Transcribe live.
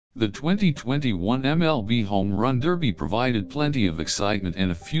The 2021 MLB Home Run Derby provided plenty of excitement and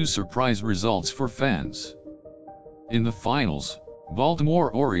a few surprise results for fans. In the finals,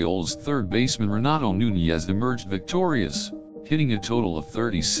 Baltimore Orioles third baseman Renato Nunez emerged victorious, hitting a total of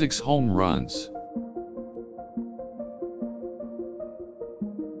 36 home runs.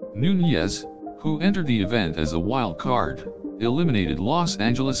 Nunez, who entered the event as a wild card, eliminated Los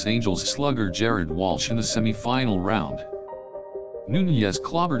Angeles Angels slugger Jared Walsh in the semi-final round. Nunez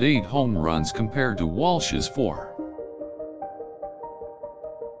clobbered 8 home runs compared to Walsh's 4.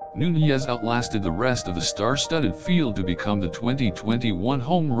 Nunez outlasted the rest of the star-studded field to become the 2021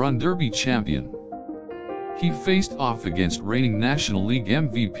 Home Run Derby champion. He faced off against reigning National League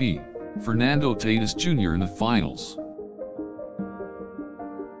MVP, Fernando Tatis Jr. in the finals.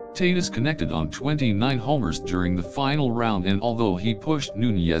 Tatis connected on 29 homers during the final round, and although he pushed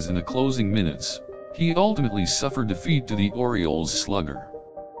Nunez in the closing minutes, he ultimately suffered defeat to the Orioles slugger.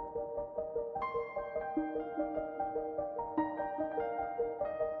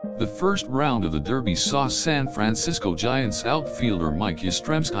 The first round of the Derby saw San Francisco Giants outfielder Mike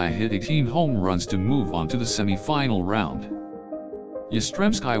Yastrzemski hit 18 home runs to move on to the semi-final round.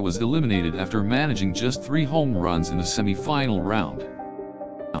 Yastrzemski was eliminated after managing just 3 home runs in the semi-final round.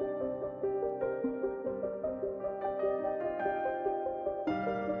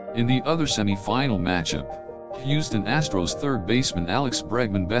 In the other semi-final matchup, Houston Astros third baseman Alex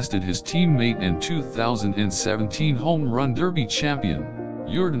Bregman bested his teammate and 2017 Home Run Derby champion,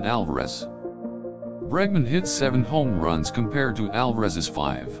 Yordan Alvarez. Bregman hit 7 home runs compared to Alvarez's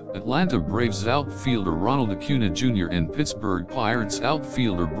 5. Atlanta Braves outfielder Ronald Acuna Jr. and Pittsburgh Pirates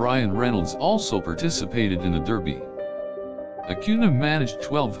outfielder Brian Reynolds also participated in the Derby. Acuna managed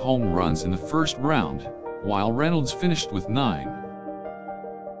 12 home runs in the first round, while Reynolds finished with 9.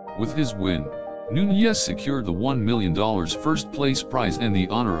 With his win, Nunez secured the $1 million first place prize and the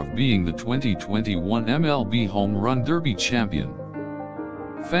honor of being the 2021 MLB Home Run Derby champion.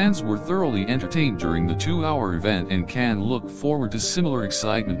 Fans were thoroughly entertained during the 2-hour event and can look forward to similar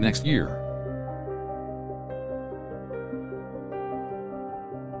excitement next year.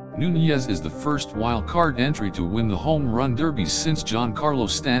 Nunez is the first wild-card entry to win the Home Run Derby since Giancarlo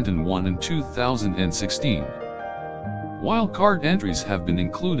Stanton won in 2016. Wild-card entries have been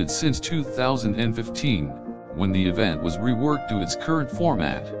included since 2015, when the event was reworked to its current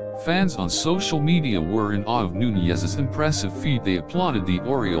format. Fans on social media were in awe of Nunez's impressive feat. They applauded the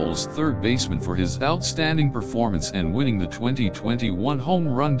Orioles third baseman for his outstanding performance and winning the 2021 Home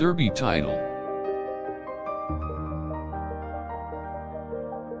Run Derby title.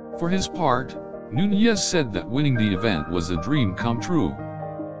 For his part, Nunez said that winning the event was a dream come true.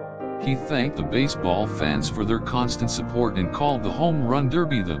 He thanked the baseball fans for their constant support and called the Home Run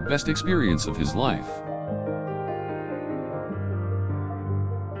Derby the best experience of his life.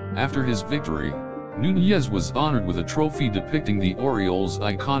 After his victory, Nunez was honored with a trophy depicting the Orioles'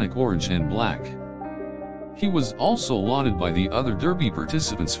 iconic orange and black. He was also lauded by the other Derby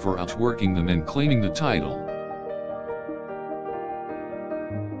participants for outworking them and claiming the title.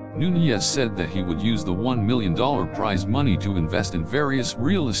 Nunez said that he would use the $1 million prize money to invest in various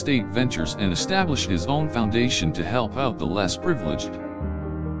real estate ventures and establish his own foundation to help out the less privileged.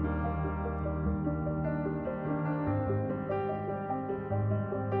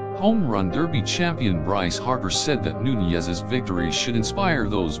 Home Run Derby champion Bryce Harper said that Nunez's victory should inspire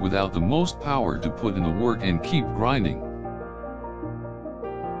those without the most power to put in the work and keep grinding.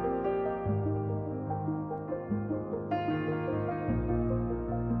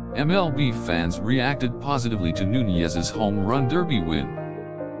 MLB fans reacted positively to Nunez's Home Run Derby win.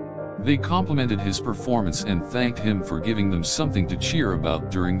 They complimented his performance and thanked him for giving them something to cheer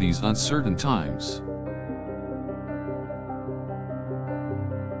about during these uncertain times.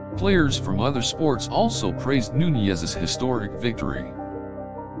 Players from other sports also praised Nunez's historic victory.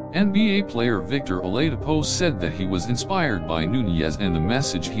 NBA player Victor Oladipo said that he was inspired by Nunez and the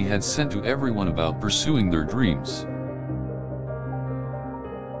message he had sent to everyone about pursuing their dreams.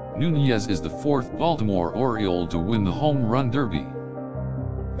 Nunez is the 4th Baltimore Oriole to win the Home Run Derby.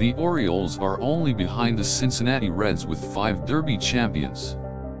 The Orioles are only behind the Cincinnati Reds with 5 Derby champions.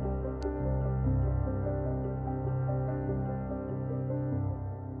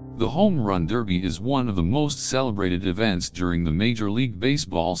 The Home Run Derby is one of the most celebrated events during the Major League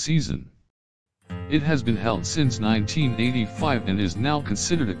Baseball season. It has been held since 1985 and is now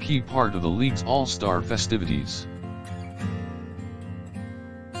considered a key part of the league's all-star festivities.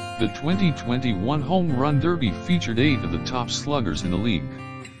 The 2021 Home Run Derby featured 8 of the top sluggers in the league.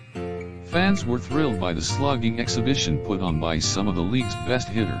 Fans were thrilled by the slugging exhibition put on by some of the league's best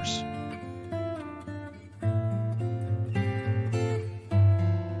hitters.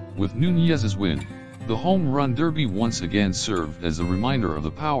 With Núñez's win, the Home Run Derby once again served as a reminder of the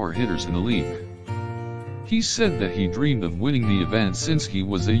power hitters in the league. He said that he dreamed of winning the event since he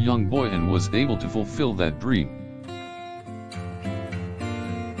was a young boy and was able to fulfill that dream.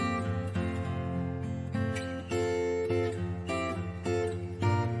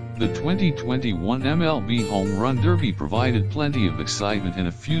 The 2021 MLB Home Run Derby provided plenty of excitement and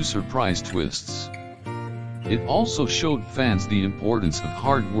a few surprise twists. It also showed fans the importance of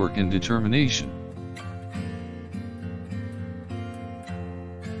hard work and determination.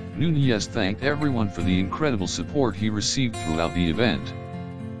 Núñez thanked everyone for the incredible support he received throughout the event.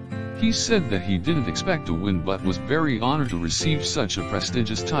 He said that he didn't expect to win but was very honored to receive such a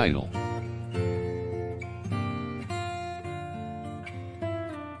prestigious title.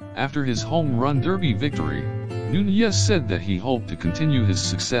 After his Home Run Derby victory, Núñez said that he hoped to continue his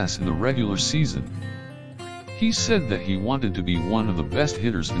success in the regular season. He said that he wanted to be one of the best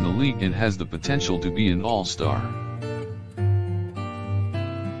hitters in the league and has the potential to be an all-star.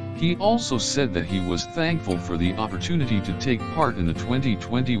 He also said that he was thankful for the opportunity to take part in the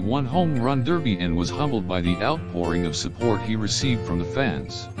 2021 Home Run Derby and was humbled by the outpouring of support he received from the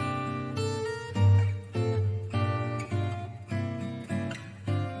fans.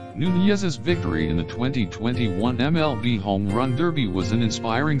 Núñez's victory in the 2021 MLB Home Run Derby was an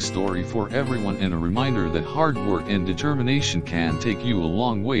inspiring story for everyone and a reminder that hard work and determination can take you a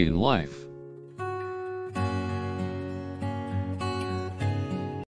long way in life.